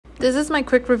This is my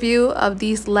quick review of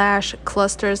these lash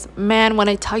clusters. Man, when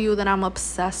I tell you that I'm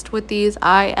obsessed with these,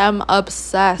 I am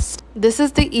obsessed. This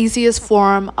is the easiest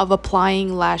form of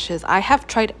applying lashes. I have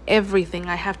tried everything.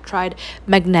 I have tried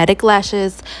magnetic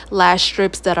lashes, lash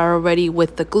strips that are already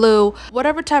with the glue.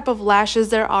 Whatever type of lashes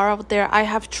there are out there, I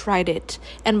have tried it.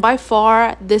 And by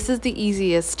far, this is the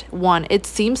easiest one. It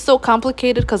seems so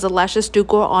complicated because the lashes do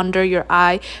go under your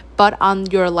eye, but on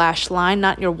your lash line,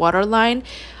 not your waterline.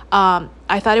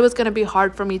 I thought it was going to be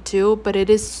hard for me too, but it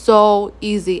is so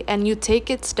easy, and you take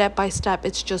it step by step.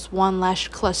 It's just one lash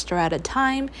cluster at a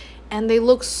time, and they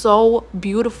look so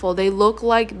beautiful. They look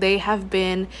like they have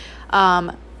been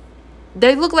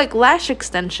they look like lash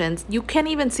extensions. You can't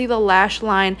even see the lash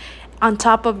line on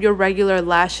top of your regular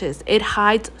lashes. It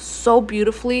hides so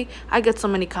beautifully. I get so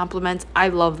many compliments. I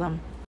love them.